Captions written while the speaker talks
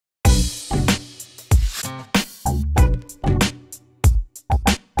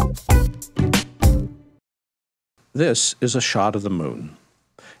this is a shot of the moon.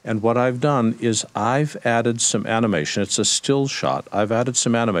 And what I've done is I've added some animation. It's a still shot. I've added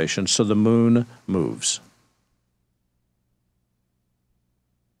some animation so the moon moves.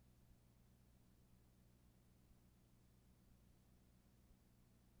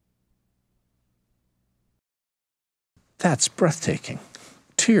 That's breathtaking.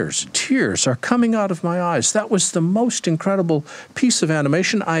 Tears are coming out of my eyes. That was the most incredible piece of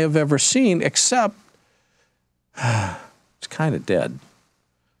animation I have ever seen, except it's kind of dead.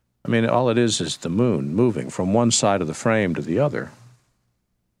 I mean, all it is the moon moving from one side of the frame to the other.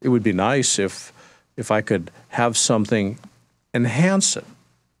 It would be nice if I could have something enhance it.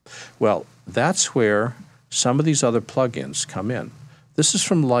 Well, that's where some of these other plugins come in. This is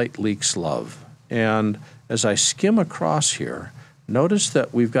from LightLeakLove, and as I skim across here, notice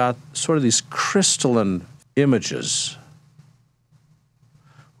that we've got sort of these crystalline images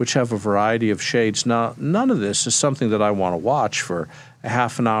which have a variety of shades. Now, none of this is something that I want to watch for a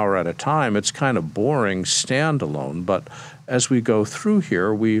half an hour at a time. It's kind of boring standalone, but as we go through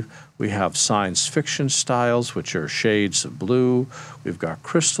here, we have science fiction styles, which are shades of blue. We've got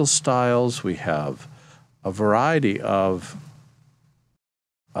crystal styles. We have a variety of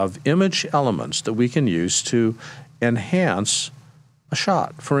image elements that we can use to enhance a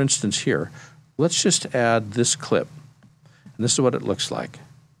shot. For instance here, let's just add this clip, and this is what it looks like.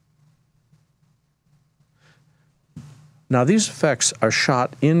 Now these effects are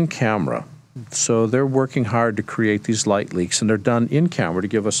shot in camera, so they're working hard to create these light leaks, and they're done in camera to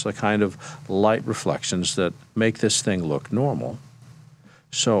give us the kind of light reflections that make this thing look normal.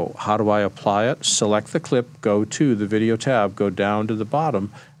 So how do I apply it? Select the clip, go to the video tab, go down to the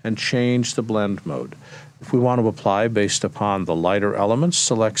bottom, and change the blend mode. If we want to apply based upon the lighter elements,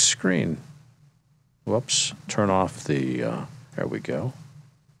 select screen. Whoops, turn off the, there we go.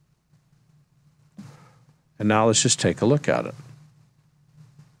 And now let's just take a look at it.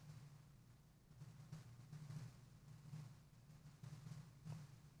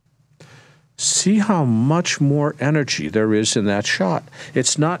 See how much more energy there is in that shot.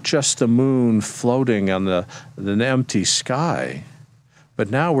 It's not just the moon floating on the empty sky,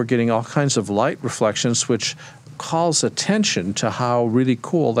 but now we're getting all kinds of light reflections, which calls attention to how really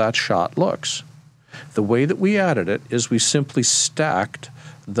cool that shot looks. The way that we added it is we simply stacked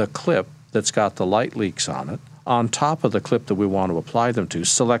the clip that's got the light leaks on it on top of the clip that we want to apply them to.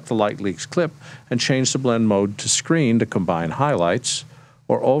 Select the light leaks clip and change the blend mode to screen to combine highlights,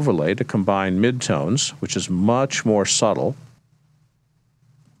 or overlay to combine midtones, which is much more subtle,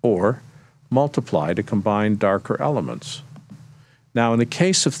 or multiply to combine darker elements. Now, in the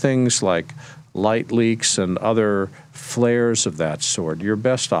case of things like light leaks and other flares of that sort, your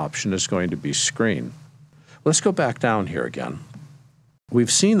best option is going to be screen. Let's go back down here again.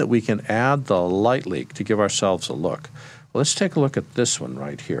 We've seen that we can add the light leak to give ourselves a look. Well, let's take a look at this one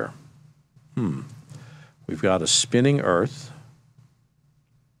right here. We've got a spinning Earth.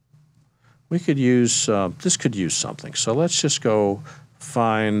 We could use, this could use something. So let's just go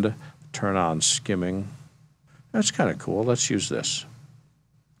find, turn on skimming. That's kind of cool. Let's use this.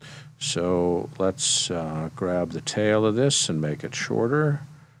 So let's grab the tail of this and make it shorter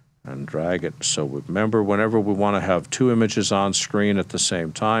and drag it. So remember, whenever we want to have two images on screen at the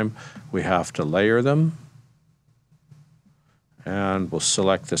same time, we have to layer them. And we'll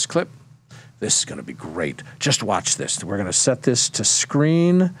select this clip. This is going to be great. Just watch this. We're going to set this to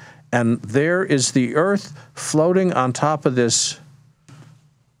screen, and there is the Earth floating on top of this.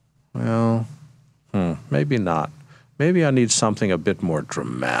 Well, maybe not. Maybe I need something a bit more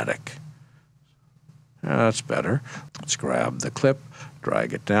dramatic. That's better. Let's grab the clip,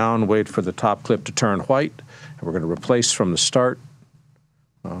 drag it down, wait for the top clip to turn white, and we're going to replace from the start.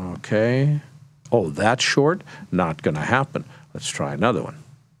 Okay. Oh, that's short? Not going to happen. Let's try another one.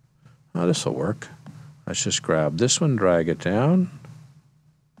 Oh, this will work. Let's just grab this one, drag it down.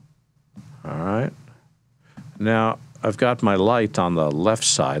 All right. Now, I've got my light on the left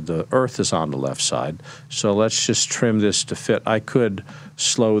side. The Earth is on the left side. So let's just trim this to fit. I could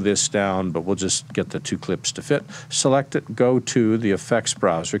slow this down, but we'll just get the two clips to fit. Select it, go to the effects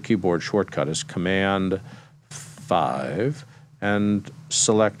browser. Keyboard shortcut is Command 5, and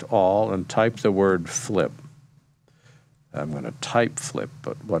select all and type the word flip. I'm going to type flip,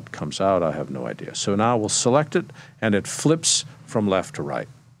 but what comes out, I have no idea. So now we'll select it, and it flips from left to right.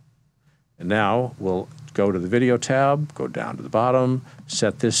 And now we'll go to the video tab, go down to the bottom,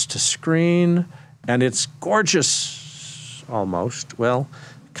 set this to screen, and it's gorgeous, almost. Well,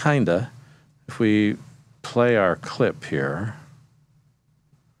 kinda. If we play our clip here,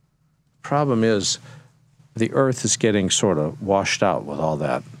 problem is the Earth is getting sort of washed out with all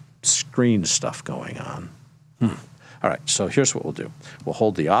that screen stuff going on. All right, so here's what we'll do. We'll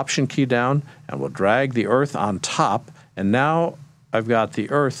hold the Option key down, and we'll drag the Earth on top, and now I've got the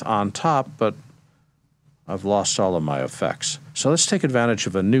Earth on top, but I've lost all of my effects. So let's take advantage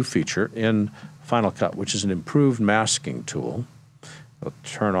of a new feature in Final Cut, which is an improved masking tool. I'll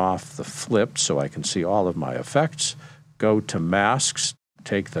turn off the flip so I can see all of my effects. Go to Masks,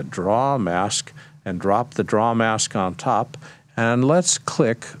 take the Draw Mask, and drop the Draw Mask on top, and let's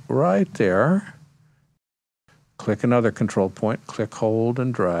click right there. Click another control point, click, hold,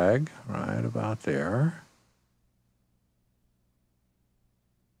 and drag right about there.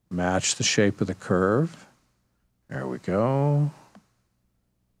 Match the shape of the curve. There we go.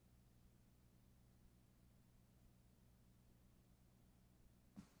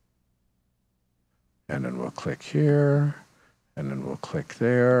 And then we'll click here, and then we'll click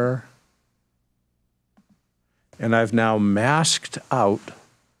there. And I've now masked out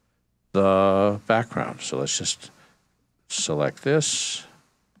the background. So let's just select this,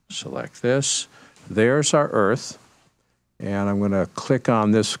 select this. There's our Earth. And I'm going to click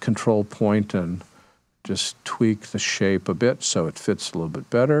on this control point and just tweak the shape a bit so it fits a little bit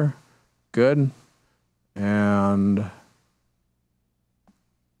better. Good. And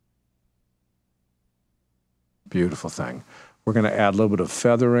beautiful thing. We're going to add a little bit of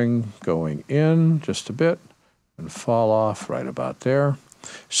feathering going in just a bit and fall off right about there.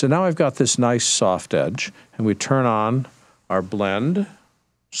 So now I've got this nice soft edge, and we turn on our blend.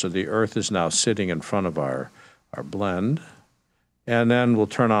 So the Earth is now sitting in front of our blend. And then we'll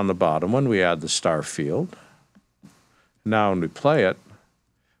turn on the bottom one. We add the star field. Now when we play it,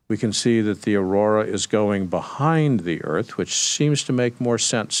 we can see that the aurora is going behind the Earth, which seems to make more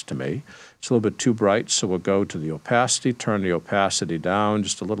sense to me. It's a little bit too bright, so we'll go to the opacity, turn the opacity down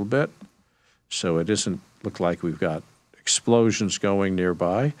just a little bit so it doesn't look like we've got explosions going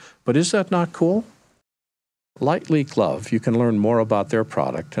nearby. But is that not cool? LightLeakLove, you can learn more about their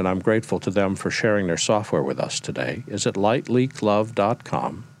product, and I'm grateful to them for sharing their software with us today, is at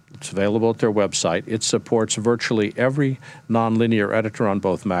LightLeakLove.com. It's available at their website. It supports virtually every nonlinear editor on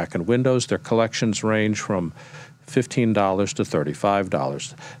both Mac and Windows. Their collections range from $15 to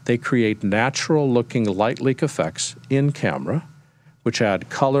 $35. They create natural-looking light leak effects in camera, which add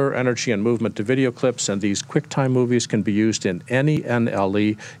color, energy, and movement to video clips, and these QuickTime movies can be used in any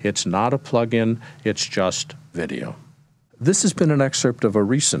NLE. It's not a plug-in, it's just video. This has been an excerpt of a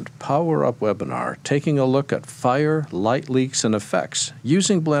recent Power Up webinar taking a look at fire, light leaks, and effects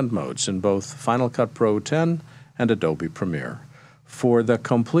using blend modes in both Final Cut Pro 10 and Adobe Premiere. For the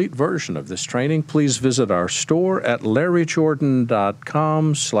complete version of this training, please visit our store at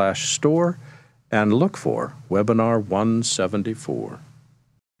larryjordan.com/store and look for Webinar 174.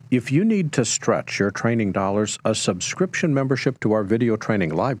 If you need to stretch your training dollars, a subscription membership to our video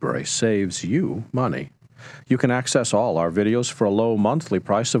training library saves you money. You can access all our videos for a low monthly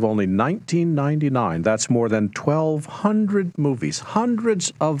price of only $19.99. That's more than 1,200 movies,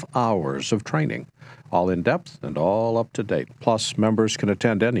 hundreds of hours of training, all in-depth and all up-to-date. Plus, members can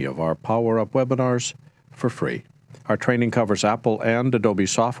attend any of our Power Up webinars for free. Our training covers Apple and Adobe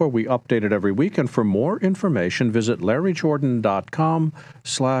software. We update it every week, and for more information, visit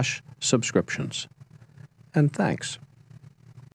larryjordan.com/subscriptions. And thanks.